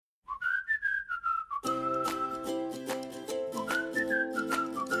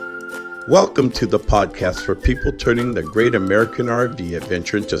Welcome to the podcast for people turning the great American RV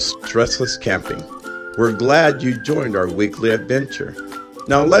adventure into stressless camping. We're glad you joined our weekly adventure.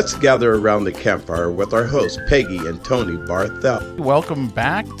 Now let's gather around the campfire with our hosts, Peggy and Tony Barthel. Welcome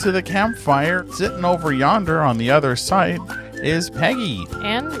back to the campfire. Sitting over yonder on the other side is Peggy.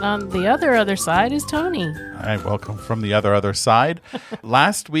 And on the other side is Tony. Hi, welcome from the other side.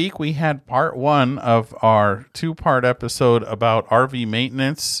 Last week we had part one of our two-part episode about RV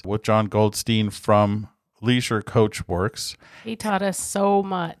maintenance with John Goldstein from Leisure Coach Works. He taught us so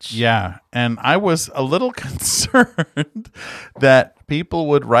much. Yeah, and I was a little concerned that people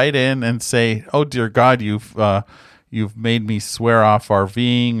would write in and say, "Oh dear God, you've made me swear off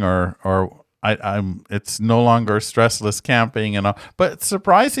RVing," or it's no longer stressless camping, and all. But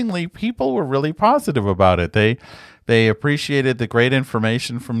surprisingly, people were really positive about it. They appreciated the great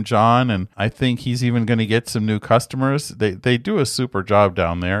information from John, and I think he's even going to get some new customers. They do a super job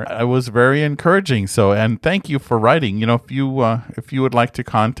down there. It was very encouraging. So, and thank you for writing. You know, if you would like to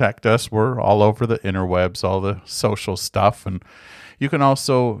contact us, we're all over the interwebs, all the social stuff, and you can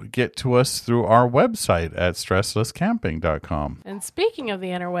also get to us through our website at stresslesscamping.com. And speaking of the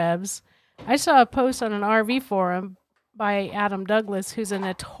interwebs, I saw a post on an RV forum by Adam Douglas, who's a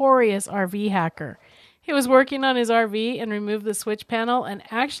notorious RV hacker. He was working on his RV and removed the switch panel and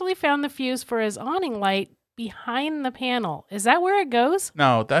actually found the fuse for his awning light behind the panel. Is that where it goes?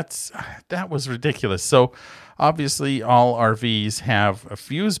 No, that was ridiculous. So obviously all RVs have a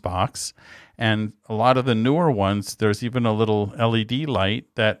fuse box, and a lot of the newer ones, there's even a little LED light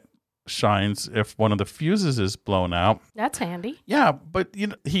that shines if one of the fuses is blown out. That's handy. Yeah, but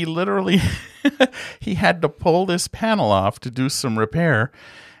he literally he had to pull this panel off to do some repair,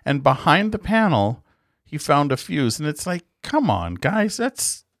 and behind the panel he found a fuse, and it's like, come on, guys,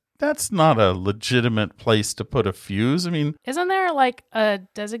 that's not a legitimate place to put a fuse. I mean, isn't there like a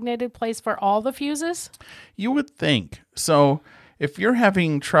designated place for all the fuses? You would think. So if you're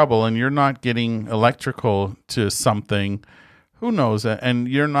having trouble and you're not getting electrical to something, who knows, and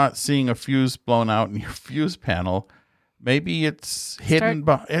you're not seeing a fuse blown out in your fuse panel, maybe it's hidden.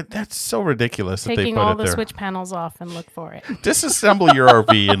 That's so ridiculous that they put it there. Taking all the switch panels off and look for it. Disassemble your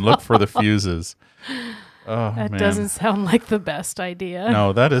RV and look for the fuses. Oh, that man. Doesn't sound like the best idea.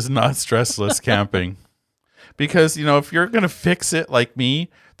 No, that is not stressless camping. Because, if you're going to fix it like me,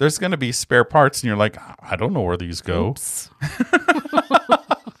 there's going to be spare parts, and you're like, I don't know where these go. Oops.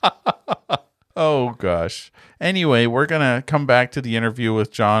 Oh, gosh. Anyway, we're going to come back to the interview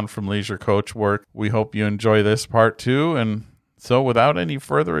with John from Leisure Coach Work. We hope you enjoy this part too. And so without any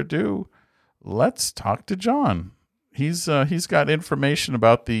further ado, let's talk to John. He's got information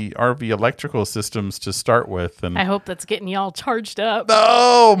about the RV electrical systems to start with. And I hope that's getting you all charged up.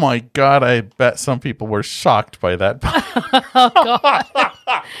 Oh, my God. I bet some people were shocked by that. Oh, God.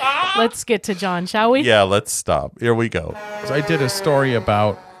 Let's get to John, shall we? Yeah, let's stop. Here we go. So I did a story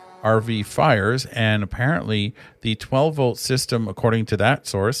about RV fires, and apparently the 12-volt system, according to that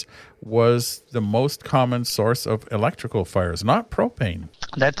source, was the most common source of electrical fires, not propane.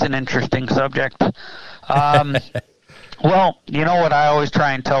 That's an interesting subject. Well, you know what I always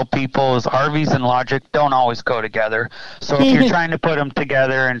try and tell people is RVs and logic don't always go together. So if you're trying to put them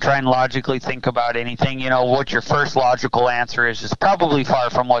together and try and logically think about anything, what your first logical answer is probably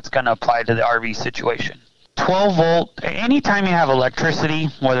far from what's going to apply to the RV situation. 12 volt, anytime you have electricity,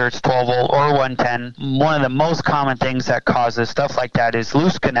 whether it's 12 volt or 110, one of the most common things that causes stuff like that is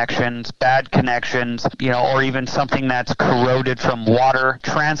loose connections, bad connections, or even something that's corroded from water.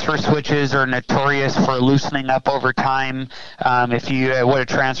 Transfer switches are notorious for loosening up over time. What a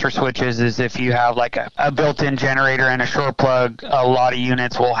transfer switch is if you have like a built-in generator and a short plug, a lot of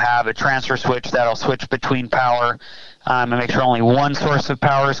units will have a transfer switch that'll switch between power. And make sure only one source of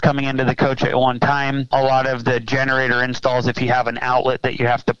power is coming into the coach at one time. A lot of the generator installs, if you have an outlet that you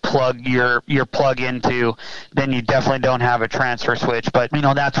have to plug your plug into, then you definitely don't have a transfer switch. But,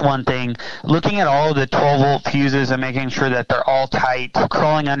 that's one thing. Looking at all of the 12-volt fuses and making sure that they're all tight,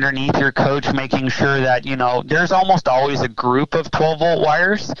 crawling underneath your coach, making sure that, there's almost always a group of 12-volt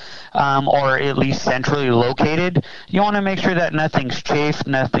wires, or at least centrally located. You want to make sure that nothing's chafed,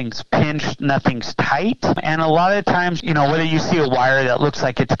 nothing's pinched, nothing's tight. And a lot of times, whether you see a wire that looks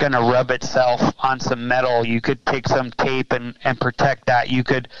like it's going to rub itself on some metal, you could take some tape and protect that. You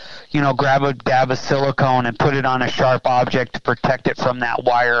could, grab a dab of silicone and put it on a sharp object to protect it from that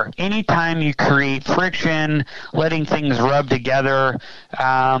wire. Anytime you create friction, letting things rub together,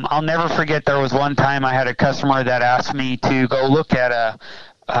 I'll never forget there was one time I had a customer that asked me to go look at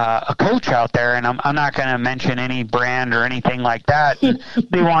a coach out there, and I'm not going to mention any brand or anything like that.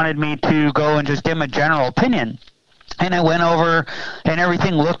 They wanted me to go and just give them a general opinion. And I went over, and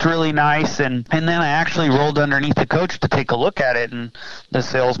everything looked really nice. And then I actually rolled underneath the coach to take a look at it. And the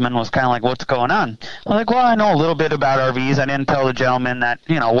salesman was kind of like, "What's going on?" I was like, "Well, I know a little bit about RVs. I didn't tell the gentleman that,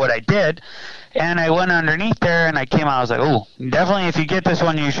 what I did." And I went underneath there, and I came out. I was like, "Oh, definitely, if you get this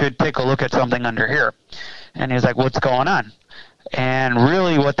one, you should take a look at something under here." And he was like, "What's going on?" And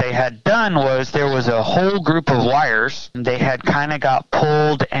really what they had done was there was a whole group of wires. They had kind of got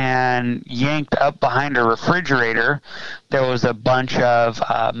pulled and yanked up behind a refrigerator. There was a bunch of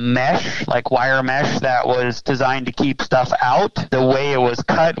mesh, like wire mesh, that was designed to keep stuff out. The way it was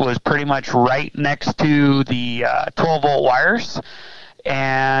cut was pretty much right next to the 12-volt wires.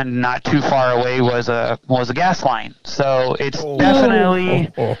 And not too far away was a gas line. So it's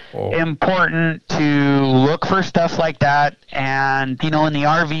definitely important to look for stuff like that. And, in the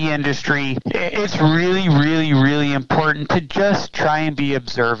RV industry, it's really, really, really important to just try and be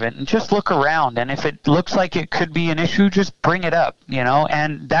observant and just look around. And if it looks like it could be an issue, just bring it up,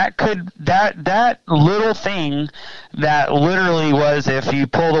 and that little thing that literally was, if you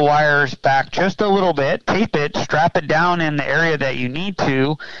pull the wires back just a little bit, tape it, strap it down in the area that you need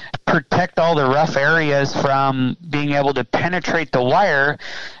to protect all the rough areas from being able to penetrate the wire,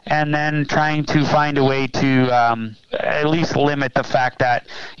 and then trying to find a way to at least limit the fact that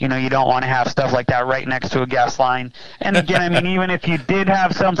you don't want to have stuff like that right next to a gas line. And again, even if you did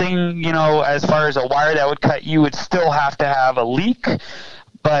have something, as far as a wire that would cut, you would still have to have a leak.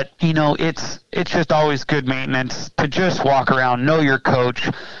 But, it's just always good maintenance to just walk around, know your coach,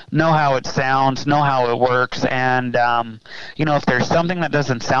 know how it sounds, know how it works. And, if there's something that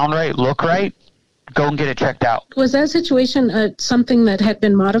doesn't sound right, look right, go and get it checked out. Was that situation something that had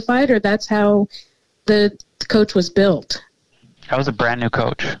been modified, or that's how the coach was built? That was a brand new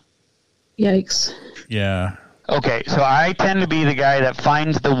coach. Yikes. Yeah. Okay, so I tend to be the guy that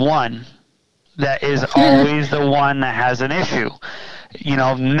finds the one that is always the one that has an issue.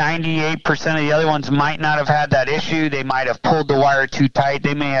 98% of the other ones might not have had that issue. They might have pulled the wire too tight.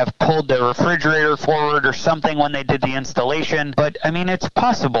 They may have pulled the refrigerator forward or something when they did the installation. But, it's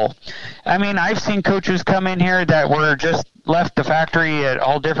possible. I've seen coaches come in here that were just left the factory at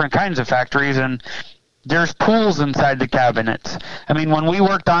all different kinds of factories, and there's tools inside the cabinets. When we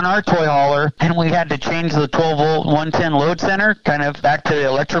worked on our toy hauler and we had to change the 12-volt 110 load center, kind of back to the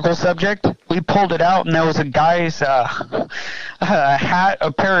electrical subject, we pulled it out, and there was a guy's a hat,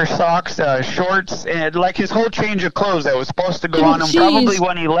 a pair of socks, shorts, and like his whole change of clothes that was supposed to go on him. Probably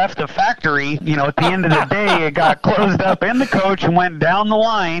when he left the factory, at the end of the day, it got closed up in the coach and went down the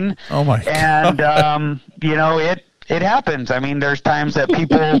line. Oh, my God. And, it happens. There's times that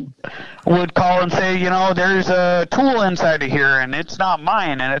people would call and say, there's a tool inside of here and it's not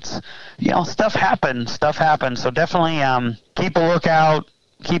mine. And it's, stuff happens. So definitely keep a lookout,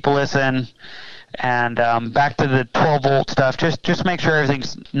 keep a listen. And back to the 12-volt stuff, just make sure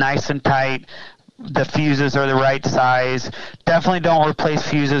everything's nice and tight. The fuses are the right size. Definitely don't replace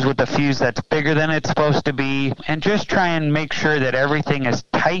fuses with a fuse that's bigger than it's supposed to be. And just try and make sure that everything is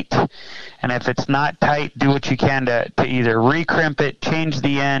tight. And if it's not tight, do what you can to either recrimp it, change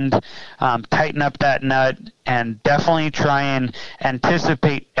the end, tighten up that nut, and definitely try and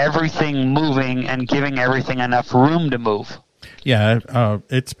anticipate everything moving and giving everything enough room to move. Yeah,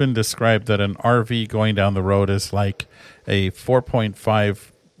 it's been described that an RV going down the road is like a 4.5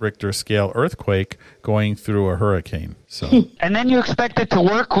 Richter scale earthquake going through a hurricane. So, and then you expect it to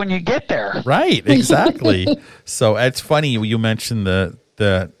work when you get there. Right, exactly. So it's funny you mentioned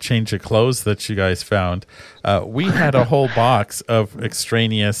the change of clothes that you guys found. We had a whole box of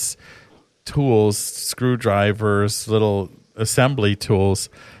extraneous tools, screwdrivers, little assembly tools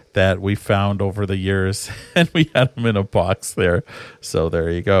that we found over the years, and we had them in a box there. So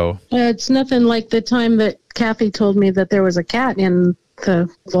there you go. It's nothing like the time that Kathy told me that there was a cat in the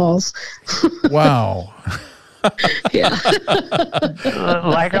walls. Wow. Yeah.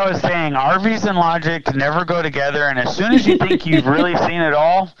 Like I was saying, RVs and logic never go together, and as soon as you think you've really seen it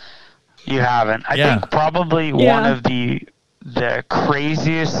all, you haven't. I think probably one of the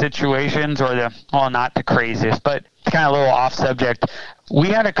craziest situations, or not the craziest, but kind of a little off subject. We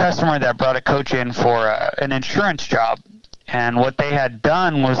had a customer that brought a coach in for an insurance job, and what they had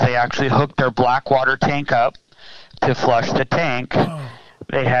done was they actually hooked their black water tank up to flush the tank. Oh.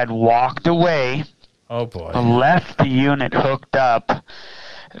 They had walked away. Oh boy. Left the unit hooked up,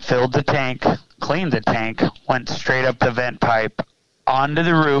 filled the tank, cleaned the tank, went straight up the vent pipe, onto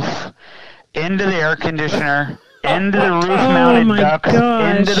the roof, into the air conditioner, into the roof-mounted ducts,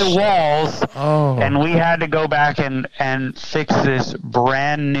 into the walls, and we had to go back and fix this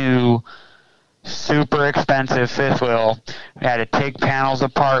brand new super expensive fifth wheel. We had to take panels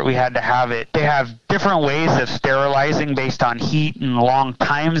apart. We had to have it. They have different ways of sterilizing based on heat and long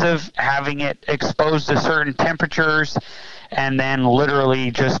times of having it exposed to certain temperatures, and then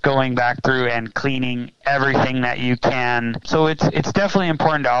literally just going back through and cleaning everything that you can. So it's definitely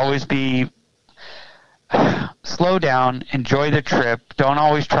important to always be slow down, enjoy the trip. Don't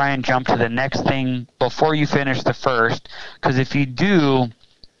always try and jump to the next thing before you finish the first, because if you do,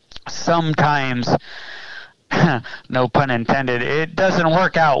 sometimes, no pun intended, it doesn't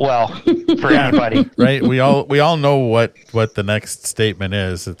work out well for anybody. Right? We all know what the next statement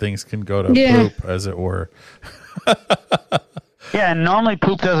is, that things can go to poop, as it were. Yeah, and normally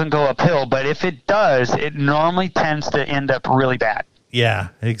poop doesn't go uphill, but if it does, it normally tends to end up really bad. Yeah,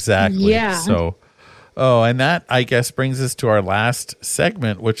 exactly. Yeah. So, and that, I guess, brings us to our last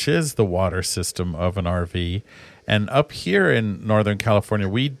segment, which is the water system of an RV. And up here in Northern California,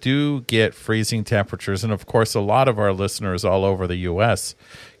 we do get freezing temperatures. And, of course, a lot of our listeners all over the U.S.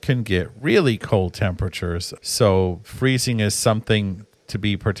 can get really cold temperatures. So freezing is something to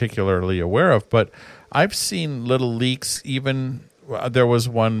be particularly aware of. But I've seen little leaks. Even there was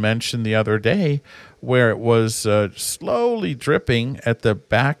one mentioned the other day where it was slowly dripping at the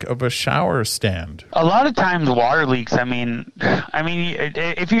back of a shower stand. A lot of times water leaks, I mean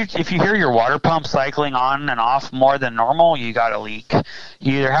if you hear your water pump cycling on and off more than normal, you got a leak.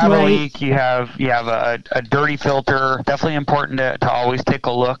 You either have a leak, you have a dirty filter. Definitely important to always take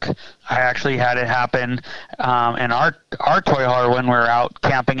a look. I actually had it happen in our toy hauler when we were out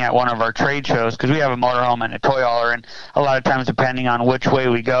camping at one of our trade shows, because we have a motorhome and a toy hauler, and a lot of times depending on which way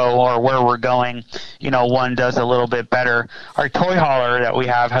we go or where we're going, one does a little bit better. Our toy hauler that we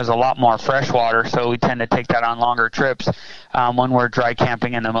have has a lot more fresh water, so we tend to take that on longer trips when we're dry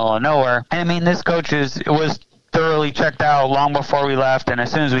camping in the middle of nowhere. And I mean, this coach was thoroughly checked out long before we left, and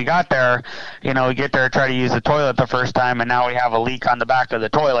as soon as we got there, we get there, try to use the toilet the first time, and now we have a leak on the back of the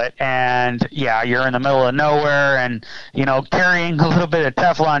toilet. And yeah, you're in the middle of nowhere, and carrying a little bit of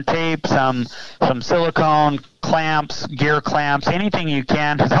Teflon tape, some silicone clamps, gear clamps, anything you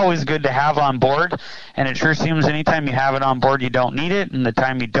can. It's always good to have on board, and it sure seems anytime you have it on board you don't need it, and the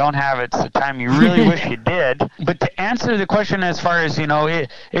time you don't have it's the time you really wish you did. But to answer the question as far as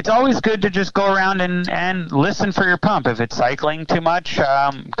it's always good to just go around and listen for your pump. If it's cycling too much,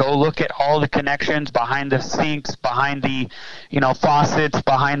 go look at all the connections behind the sinks, behind the faucets,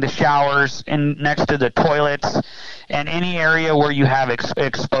 behind the showers, and next to the toilets, and any area where you have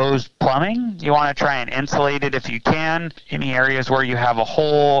exposed plumbing. You want to try and insulate it if you can. Any areas where you have a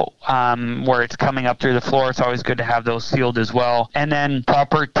hole where it's coming up through the floor, it's always good to have those sealed as well. And then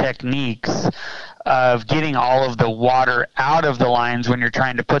proper techniques of getting all of the water out of the lines when you're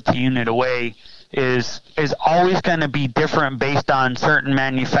trying to put the unit away is always going to be different based on certain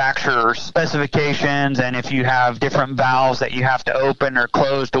manufacturer specifications, and if you have different valves that you have to open or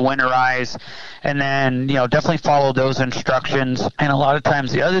close to winterize, and then definitely follow those instructions. And a lot of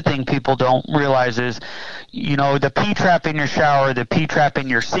times the other thing people don't realize is the P-trap in your shower, the P-trap in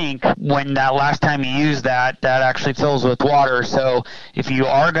your sink, when that last time you use that actually fills with water. So if you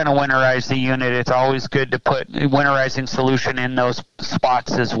are going to winterize the unit, it's always good to put winterizing solution in those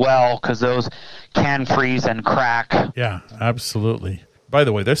spots as well, because those can freeze and crack. Yeah, absolutely. By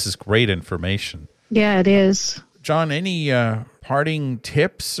the way, this is great information. Yeah, it is. John, any parting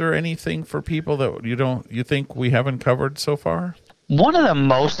tips or anything for people that you think we haven't covered so far? One of the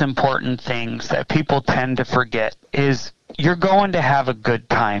most important things that people tend to forget is you're going to have a good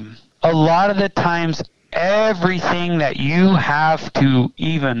time. A lot of the times, everything that you have to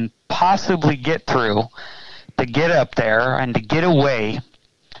even possibly get through to get up there and to get away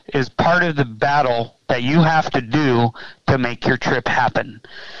is part of the battle that you have to do to make your trip happen.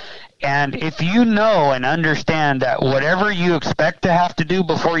 And if you know and understand that whatever you expect to have to do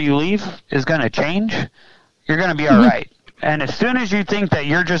before you leave is going to change, you're going to be all right. And as soon as you think that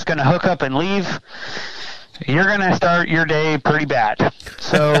you're just going to hook up and leave, you're going to start your day pretty bad.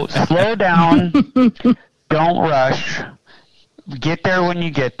 So slow down, don't rush, get there when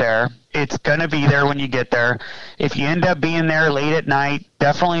you get there. It's going to be there when you get there. If you end up being there late at night,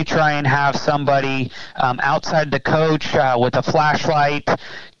 definitely try and have somebody outside the coach with a flashlight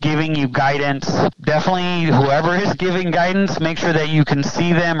giving you guidance. Definitely whoever is giving guidance, make sure that you can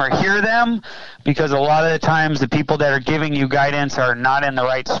see them or hear them, because a lot of the times the people that are giving you guidance are not in the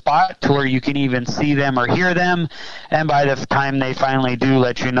right spot to where you can even see them or hear them. And by the time they finally do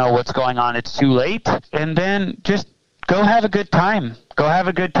let you know what's going on, it's too late. And then just go have a good time. Go have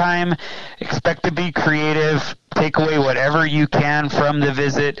a good time. Expect to be creative. Take away whatever you can from the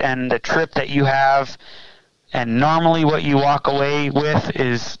visit and the trip that you have. and normally what you walk away with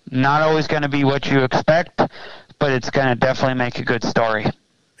is not always going to be what you expect, but it's going to definitely make a good story.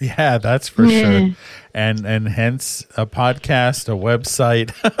 Yeah, that's for sure. And hence a podcast, a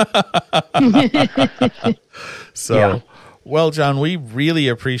website. So, yeah. Well, John, we really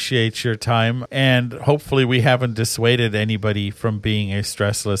appreciate your time, and hopefully we haven't dissuaded anybody from being a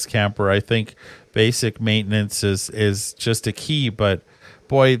stressless camper. I think basic maintenance is just a key, but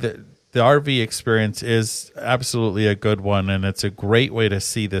boy, the RV experience is absolutely a good one, and it's a great way to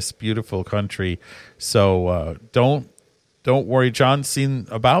see this beautiful country. So don't worry. John's seen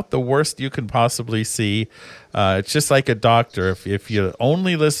about the worst you can possibly see. It's just like a doctor. If you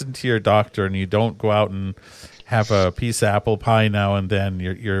only listen to your doctor and you don't go out and have a piece of apple pie now and then,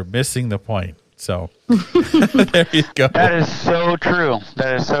 you're missing the point. So there you go. That is so true.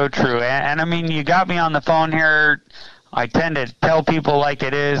 That is so true. And I mean, you got me on the phone here. I tend to tell people like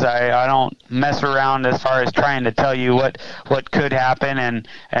it is. I don't mess around as far as trying to tell you what could happen.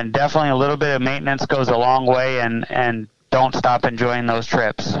 And definitely a little bit of maintenance goes a long way, and don't stop enjoying those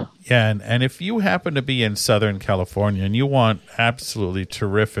trips. Yeah, and if you happen to be in Southern California and you want absolutely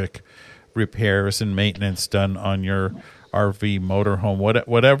terrific repairs and maintenance done on your RV motorhome,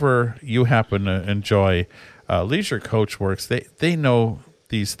 whatever you happen to enjoy, Leisure Coach Works, they know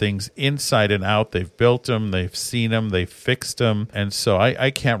these things inside and out. They've built them, they've seen them, they've fixed them, and so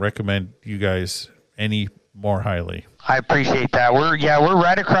I can't recommend you guys any more highly. I appreciate that. We're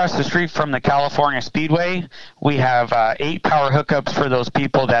right across the street from the California Speedway. We have 8 power hookups for those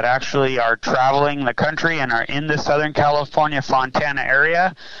people that actually are traveling the country and are in the Southern California, Fontana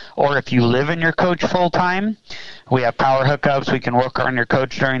area, or if you live in your coach full time, we have power hookups. We can work on your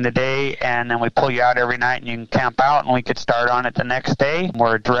coach during the day, and then we pull you out every night and you can camp out, and we could start on it the next day.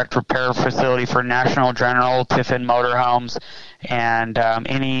 We're a direct repair facility for National General, Tiffin Motorhomes, and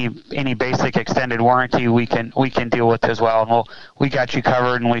any basic extended warranty we can deal with as well. And we got you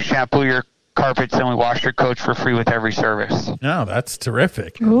covered, and we shampoo your carpets and we wash your coach for free with every service. No, that's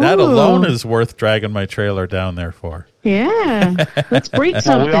terrific. Ooh. That alone is worth dragging my trailer down there for. Yeah, let's break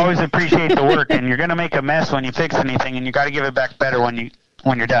something. We always appreciate the work, and you're going to make a mess when you fix anything, and you got to give it back better when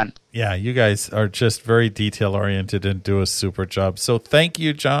you're done. Yeah, you guys are just very detail oriented and do a super job. So thank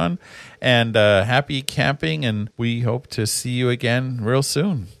you, John, and happy camping, and we hope to see you again real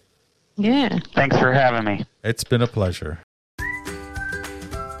soon. Yeah. Thanks for having me. It's been a pleasure.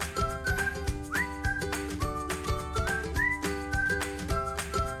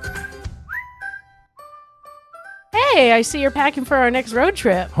 Hey, I see you're packing for our next road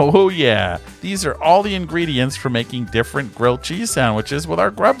trip. Oh, yeah. These are all the ingredients for making different grilled cheese sandwiches with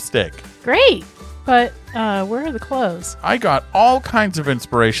our grub stick. Great. But where are the clothes? I got all kinds of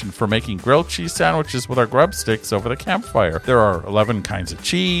inspiration for making grilled cheese sandwiches with our grub sticks over the campfire. There are 11 kinds of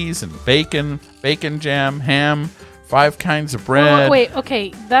cheese and bacon jam, ham, 5 kinds of bread. Oh, wait, okay.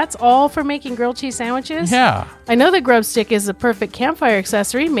 That's all for making grilled cheese sandwiches? Yeah. I know the grub stick is the perfect campfire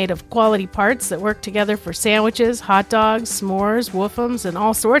accessory made of quality parts that work together for sandwiches, hot dogs, s'mores, woofums, and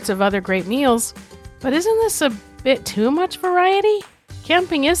all sorts of other great meals. But isn't this a bit too much variety?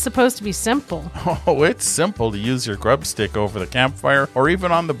 Camping is supposed to be simple. Oh, it's simple to use your grub stick over the campfire or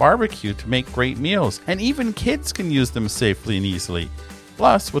even on the barbecue to make great meals. And even kids can use them safely and easily.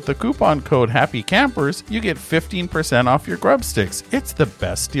 Plus, with the coupon code Happy Campers, you get 15% off your grub sticks. It's the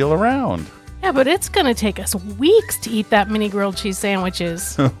best deal around. Yeah, but it's going to take us weeks to eat that many grilled cheese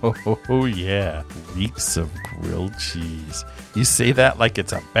sandwiches. Oh, yeah. Weeks of grilled cheese. You say that like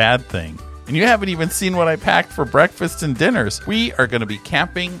it's a bad thing. And you haven't even seen what I packed for breakfast and dinners. We are going to be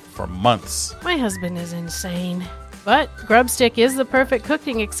camping for months. My husband is insane. But Grubstick is the perfect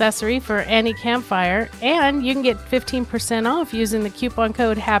cooking accessory for any campfire, and you can get 15% off using the coupon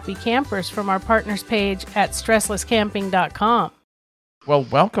code Happy Campers from our partners page at stresslesscamping.com. Well,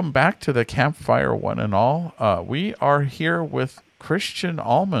 welcome back to the Campfire One and All. We are here with Christian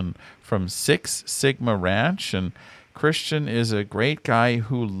Allman from Six Sigma Ranch, and Christian is a great guy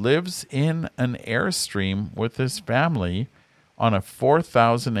who lives in an Airstream with his family on a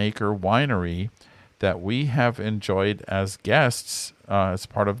 4,000-acre winery that we have enjoyed as guests as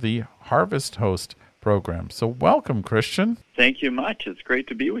part of the Harvest Host program. So welcome, Christian. Thank you much. It's great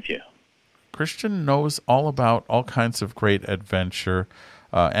to be with you. Christian knows all about all kinds of great adventure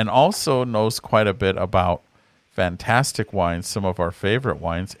and also knows quite a bit about fantastic wines, some of our favorite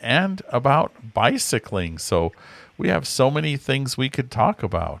wines, and about bicycling. So we have so many things we could talk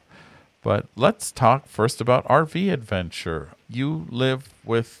about. But let's talk first about RV adventure. You live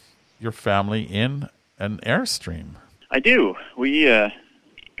with your family in an Airstream. I do. We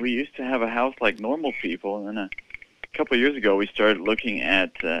used to have a house like normal people, and then a couple of years ago we started looking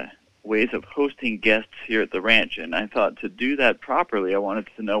at ways of hosting guests here at the ranch. And I thought to do that properly, I wanted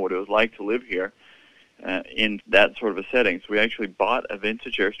to know what it was like to live here in that sort of a setting. So we actually bought a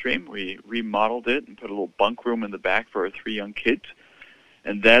vintage Airstream. We remodeled it and put a little bunk room in the back for our 3 young kids.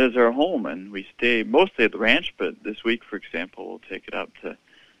 And that is our home. And we stay mostly at the ranch, but this week, for example, we'll take it up to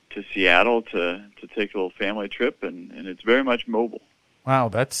Seattle to take a little family trip, and it's very much mobile. Wow,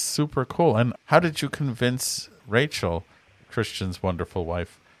 that's super cool. And how did you convince Rachel, Christian's wonderful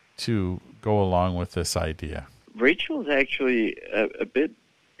wife, to go along with this idea? Rachel is actually a bit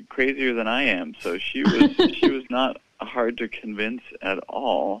crazier than I am, so she was not hard to convince at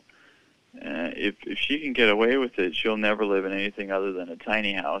all. If she can get away with it, she'll never live in anything other than a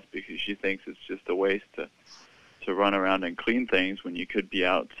tiny house, because she thinks it's just a waste to run around and clean things when you could be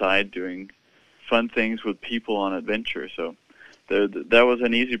outside doing fun things with people on adventure. So that was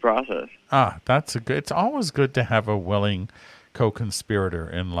an easy process. That's it's always good to have a willing co-conspirator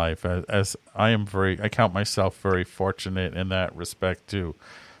in life, as I count myself very fortunate in that respect too.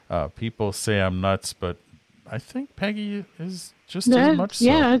 People say I'm nuts, but I think Peggy is just as much so.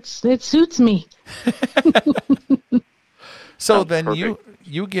 Yeah, it suits me. So That's then perfect.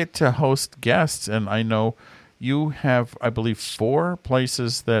 you get to host guests, and I know you have, I believe, 4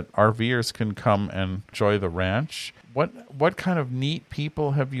 places that RVers can come and enjoy the ranch. What kind of neat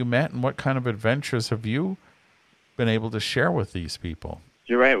people have you met, and what kind of adventures have you been able to share with these people?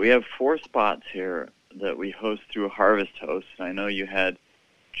 You're right. We have 4 spots here that we host through Harvest Host. I know you had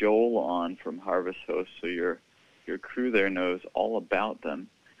Joel on from Harvest Host, so your crew there knows all about them.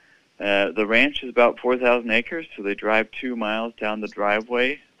 The ranch is about 4,000 acres, so they drive 2 miles down the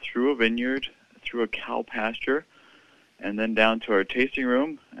driveway, through a vineyard, through a cow pasture, and then down to our tasting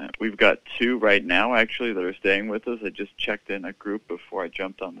room. We've got 2 right now, actually, that are staying with us. I just checked in a group before I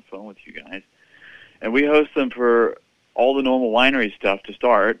jumped on the phone with you guys. And we host them for all the normal winery stuff to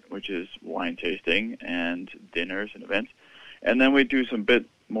start, which is wine tasting and dinners and events. And then we do some bit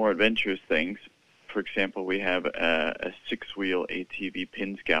more adventurous things. For example, we have a 6-wheel ATV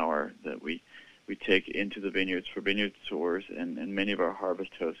pin scour that we take into the vineyards for vineyard tours, and many of our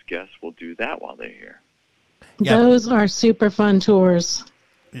Harvest Host guests will do that while they're here. Yeah. Those are super fun tours.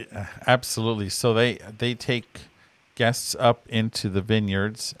 Yeah, absolutely. So they take guests up into the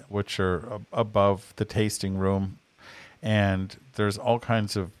vineyards, which are above the tasting room, and there's all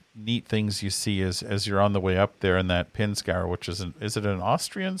kinds of neat things you see as you're on the way up there in that pin scour, which is it an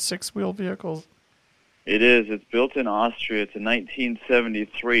Austrian 6-wheel vehicle? It is. It's built in Austria. It's a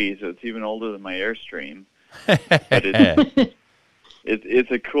 1973, so it's even older than my Airstream. But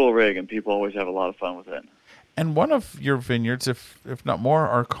it's a cool rig, and people always have a lot of fun with it. And one of your vineyards, if not more,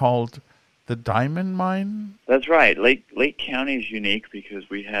 are called the Diamond Mine? That's right. Lake County is unique because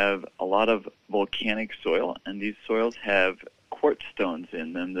we have a lot of volcanic soil, and these soils have quartz stones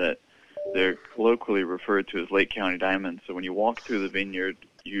in them that they're colloquially referred to as Lake County diamonds. So when you walk through the vineyard,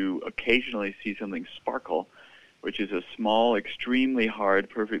 you occasionally see something sparkle, which is a small, extremely hard,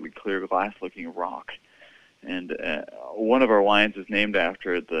 perfectly clear glass-looking rock. And one of our wines is named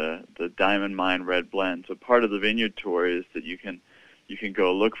after it, the Diamond Mine Red Blend. So part of the vineyard tour is that you can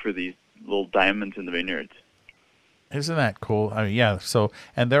go look for these little diamonds in the vineyards. Isn't that cool? I mean, yeah. So,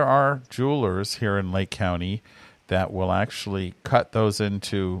 and there are jewelers here in Lake County that will actually cut those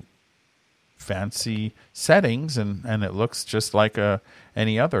into fancy settings, and it looks just like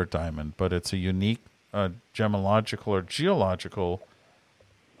any other diamond, but it's a unique gemological or geological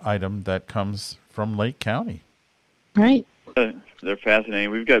item that comes from Lake County. Right. They're fascinating.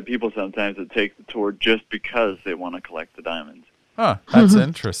 We've got people sometimes that take the tour just because they want to collect the diamonds. That's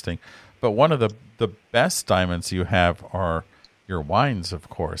interesting. But one of the best diamonds you have are your wines, of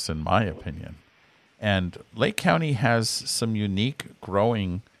course, in my opinion. And Lake County has some unique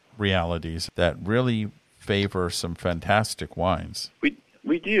growing realities that really favor some fantastic wines.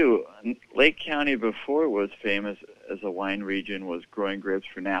 We do. Lake County, before it was famous as a wine region, was growing grapes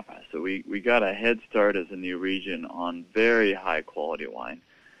for Napa. So we got a head start as a new region on very high quality wine.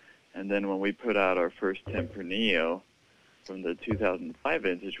 And then when we put out our first Tempranillo from the 2005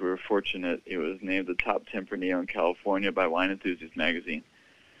 vintage, we were fortunate it was named the top Tempranillo in California by Wine Enthusiast magazine.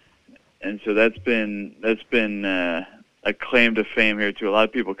 And so that's been a claim to fame here too. A lot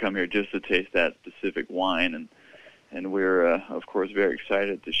of people come here just to taste that specific wine, and we're of course very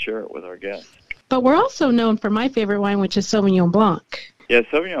excited to share it with our guests. But we're also known for my favorite wine, which is Sauvignon Blanc. Yeah,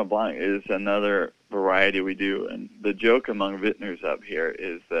 Sauvignon Blanc is another variety we do, and the joke among vintners up here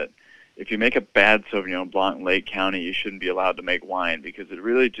is that if you make a bad Sauvignon Blanc in Lake County, you shouldn't be allowed to make wine because it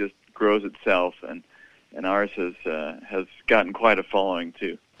really just grows itself, and ours has gotten quite a following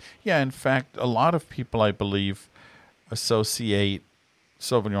too. Yeah, in fact, a lot of people, I believe, associate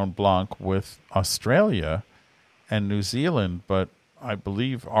Sauvignon Blanc with Australia and New Zealand, but I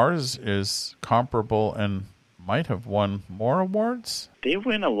believe ours is comparable and might have won more awards. They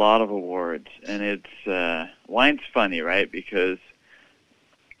win a lot of awards, and it's wine's funny, right? Because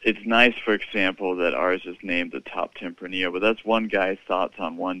it's nice, for example, that ours is named the top Tempranillo, but that's one guy's thoughts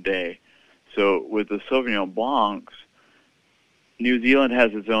on one day. So with the Sauvignon Blancs, New Zealand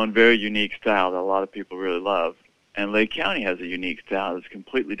has its own very unique style that a lot of people really love, and Lake County has a unique style that's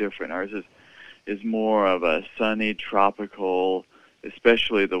completely different. Ours is more of a sunny, tropical,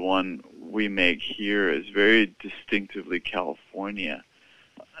 especially the one we make here is very distinctively California,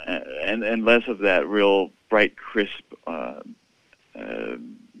 and less of that real bright, crisp,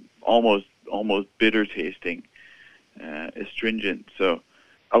 almost bitter tasting, astringent. So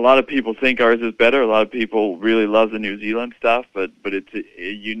a lot of people think ours is better. A lot of people really love the New Zealand stuff, but it's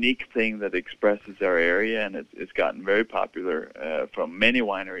a unique thing that expresses our area, and it's gotten very popular from many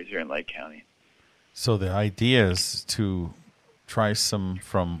wineries here in Lake County. So the idea is to try some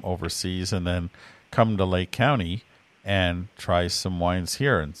from overseas and then come to Lake County and try some wines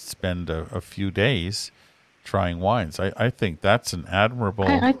here and spend a few days trying wines. I think that's an admirable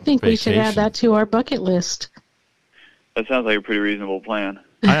I think we should add that to our bucket list. That sounds like a pretty reasonable plan.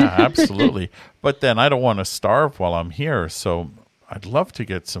 Yeah, absolutely. But then I don't want to starve while I'm here, so I'd love to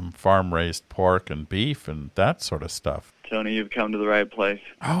get some farm-raised pork and beef and that sort of stuff. Tony, you've come to the right place.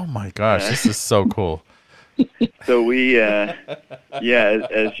 Oh, my gosh, this is so cool. So we, as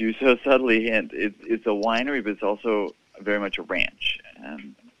you so subtly hint, it's a winery, but it's also very much a ranch.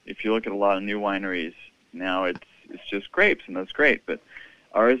 And if you look at a lot of new wineries now, it's just grapes, and that's great. But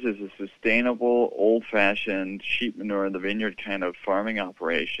ours is a sustainable, old-fashioned sheep manure in the vineyard kind of farming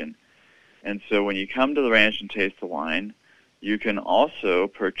operation. And so when you come to the ranch and taste the wine, you can also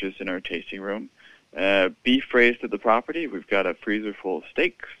purchase in our tasting room beef raised at the property. We've got a freezer full of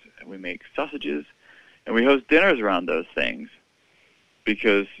steaks, and we make sausages, and we host dinners around those things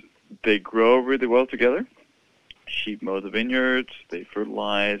because they grow really well together. Sheep mow the vineyards, they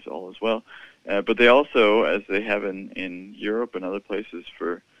fertilize, all as well. But they also, as they have in Europe and other places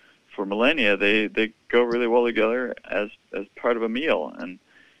for millennia, they go really well together as part of a meal. And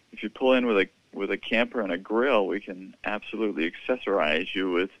if you pull in with a camper and a grill, we can absolutely accessorize you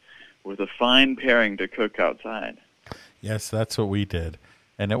with a fine pairing to cook outside. Yes, that's what we did.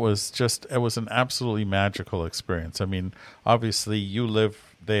 And it was an absolutely magical experience. I mean, obviously you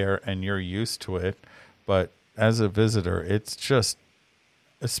live there and you're used to it, but as a visitor, it's just,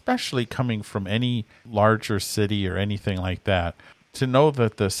 especially coming from any larger city or anything like that, to know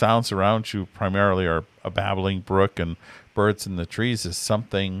that the sounds around you primarily are a babbling brook and birds in the trees is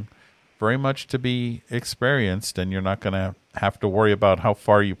something very much to be experienced, and you're not going to have to worry about how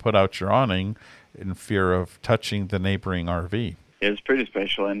far you put out your awning in fear of touching the neighboring RV. It's pretty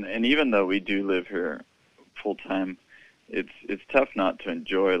special, and even though we do live here full-time, it's tough not to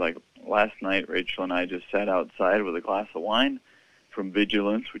enjoy. Like last night, Rachel and I just sat outside with a glass of wine from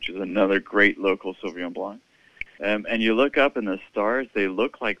Vigilance, which is another great local Sauvignon Blanc. And you look up and the stars, they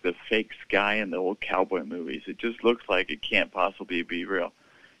look like the fake sky in the old cowboy movies. It just looks like it can't possibly be real.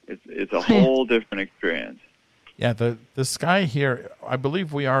 It's a whole different experience. Yeah, the sky here, I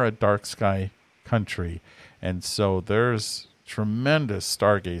believe we are a dark sky country, and so there's tremendous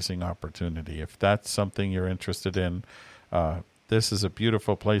stargazing opportunity. If that's something you're interested in, this is a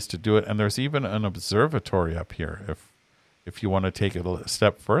beautiful place to do it. And there's even an observatory up here if you want to take it a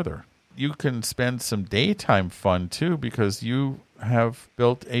step further. You can spend some daytime fun too, because you have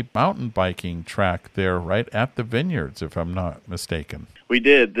built a mountain biking track there right at the vineyards, if I'm not mistaken. We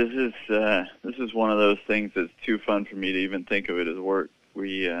did. This is one of those things that's too fun for me to even think of it as work.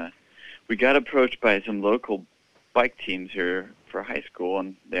 We got approached by some local bike teams here for high school,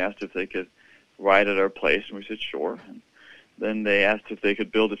 and they asked if they could ride at our place, and we said sure. And then they asked if they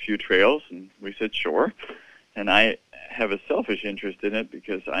could build a few trails, and we said sure. And I have a selfish interest in it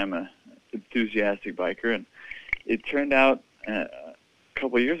because I'm a enthusiastic biker, and it turned out a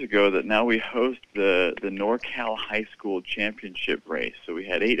couple of years ago that now we host the NorCal High School Championship race. So we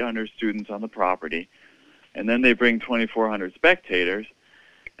had 800 students on the property, and then they bring 2,400 spectators,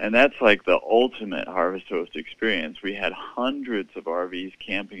 and that's like the ultimate Harvest Host experience. We had hundreds of RVs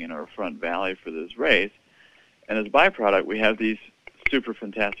camping in our front valley for this race, and as a byproduct, we have these super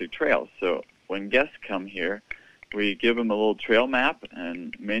fantastic trails. So when guests come here, we give them a little trail map,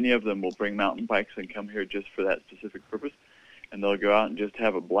 and many of them will bring mountain bikes and come here just for that specific purpose, and they'll go out and just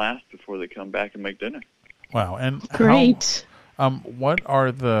have a blast before they come back and make dinner. Wow. And great. What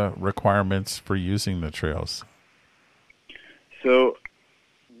are the requirements for using the trails? So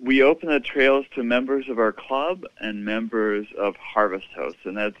we open the trails to members of our club and members of Harvest Host,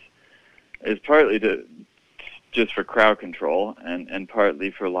 and it's partly just for crowd control and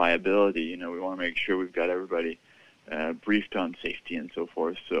partly for liability. You know, we want to make sure we've got everybody briefed on safety and so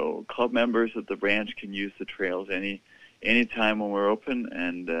forth. So club members at the ranch can use the trails any time when we're open,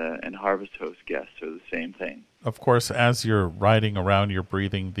 and Harvest Host guests are the same thing. Of course, as you're riding around, you're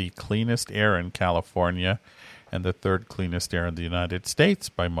breathing the cleanest air in California and the third cleanest air in the United States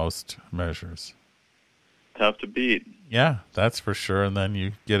by most measures. Tough to beat. Yeah, that's for sure. And then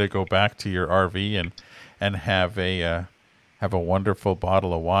you get to go back to your RV and have a wonderful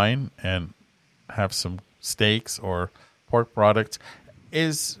bottle of wine and have some steaks or pork products.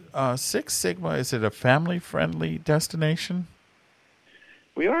 Is Six Sigma, is it a family-friendly destination?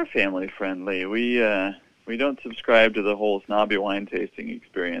 We are family-friendly. We don't subscribe to the whole snobby wine tasting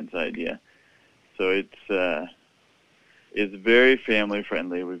experience idea. So it's very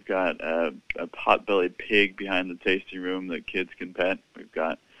family-friendly. We've got a pot-bellied pig behind the tasting room that kids can pet. We've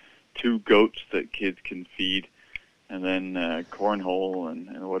got 2 goats that kids can feed, and then cornhole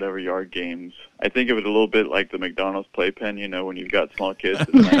and whatever yard games. I think of it a little bit like the McDonald's playpen, you know, when you've got small kids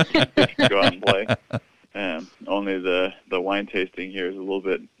and kids can go out and play. Only the wine tasting here is a little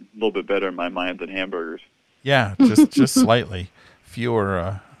bit better in my mind than hamburgers. Yeah, just slightly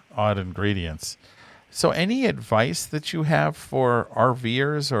fewer odd ingredients. So any advice that you have for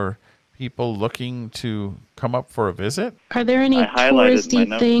RVers or people looking to come up for a visit? Are there any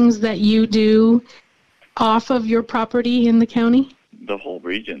touristy things that you do off of your property in the county? The whole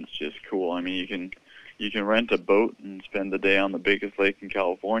region's just cool. I mean, you can rent a boat and spend the day on the biggest lake in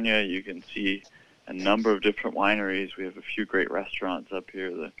California. You can see a number of different wineries. We have a few great restaurants up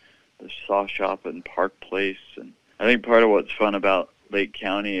here, the Saw Shop and Park Place. And I think part of what's fun about Lake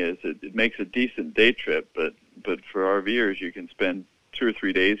County is it makes a decent day trip, but for RVers, you can spend 2 or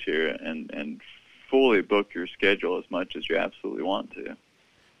 3 days here and fully book your schedule as much as you absolutely want to.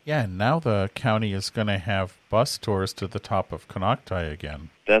 Yeah, now the county is going to have bus tours to the top of Konocti again.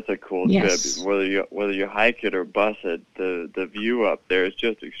 That's a cool trip. Whether you hike it or bus it, the view up there is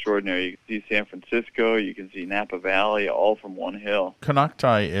just extraordinary. You can see San Francisco, you can see Napa Valley, all from one hill.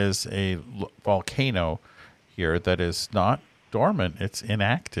 Konocti is a volcano here that is not dormant; it's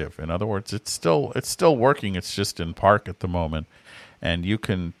inactive. In other words, it's still working. It's just in park at the moment, and you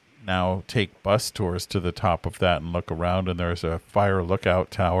can now take bus tours to the top of that and look around, and there's a fire lookout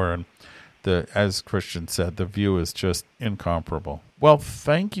tower, and as Christian said, the view is just incomparable. Well,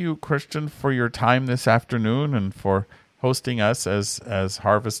 thank you, Christian, for your time this afternoon and for hosting us as a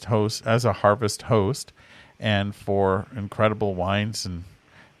harvest host, and for incredible wines and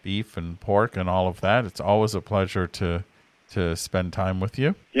beef and pork and all of that. It's always a pleasure to spend time with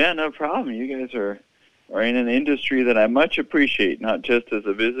you. Yeah, no problem. You guys are in an industry that I much appreciate, not just as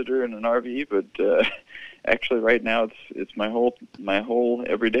a visitor in an RV, but actually right now it's my whole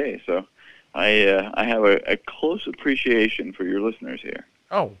everyday. So I have a close appreciation for your listeners here.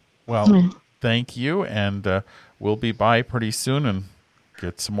 Oh, well, thank you, and we'll be by pretty soon and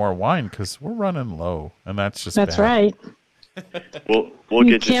get some more wine because we're running low, and that's bad. Right. We'll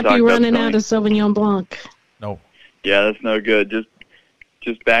get you can't be running out of Sauvignon Blanc. No. Yeah, that's no good.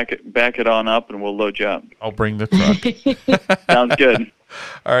 Just back it on up, and we'll load you up. I'll bring the truck. Sounds good.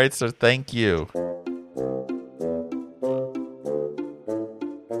 All right, so thank you.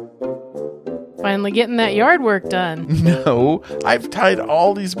 Finally getting that yard work done. No, I've tied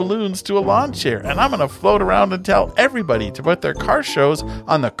all these balloons to a lawn chair, and I'm going to float around and tell everybody to put their car shows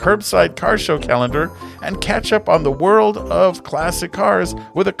on the Curbside Car Show calendar and catch up on the world of classic cars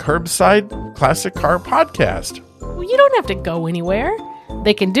with a Curbside Classic Car podcast. Well, you don't have to go anywhere.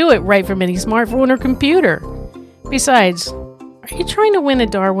 They can do it right from any smartphone or computer. Besides, are you trying to win a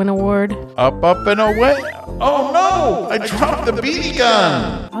Darwin Award? Up, and away. Oh, no! I dropped the BB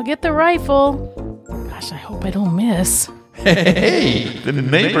gun! I'll get the rifle. Gosh, I hope I don't miss. Hey, the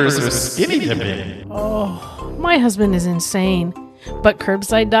neighbors are skinny dipping. Oh, my husband is insane. But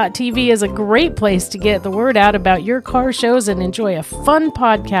Curbside.tv is a great place to get the word out about your car shows and enjoy a fun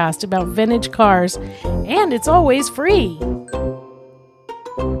podcast about vintage cars. And it's always free.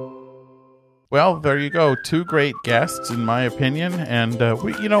 Well, there you go. 2 great guests, in my opinion. And,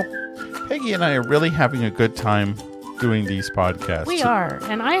 Peggy and I are really having a good time doing these podcasts. We are.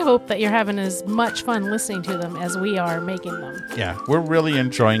 And I hope that you're having as much fun listening to them as we are making them. Yeah, we're really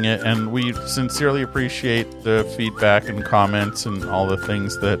enjoying it. And we sincerely appreciate the feedback and comments and all the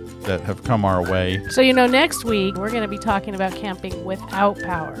things that have come our way. So, next week we're going to be talking about camping without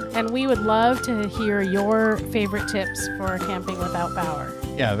power. And we would love to hear your favorite tips for camping without power.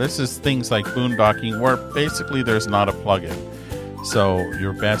 Yeah, this is things like boondocking where basically there's not a plug-in. So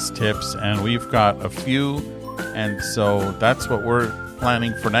your best tips, and we've got a few, and so that's what we're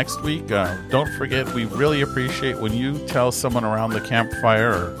planning for next week. Don't forget, we really appreciate when you tell someone around the campfire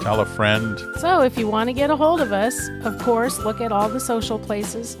or tell a friend. So if you want to get a hold of us, of course, look at all the social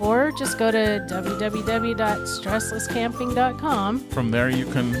places or just go to www.stresslesscamping.com. From there you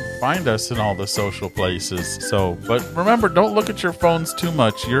can find us in all the social places. So, but remember, don't look at your phones too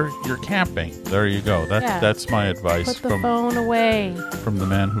much. You're camping. There you go. That's my advice. Put the phone away. From the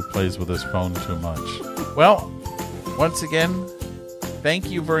man who plays with his phone too much. Well, once again,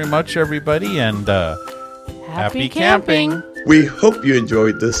 thank you very much, everybody, and happy camping. We hope you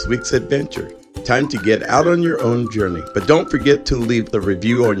enjoyed this week's adventure. Time to get out on your own journey. But don't forget to leave the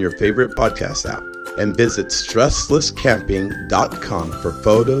review on your favorite podcast app. And visit stresslesscamping.com for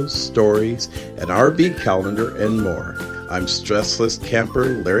photos, stories, an RV calendar, and more. I'm Stressless Camper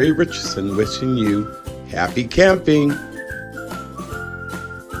Larry Richardson wishing you happy camping.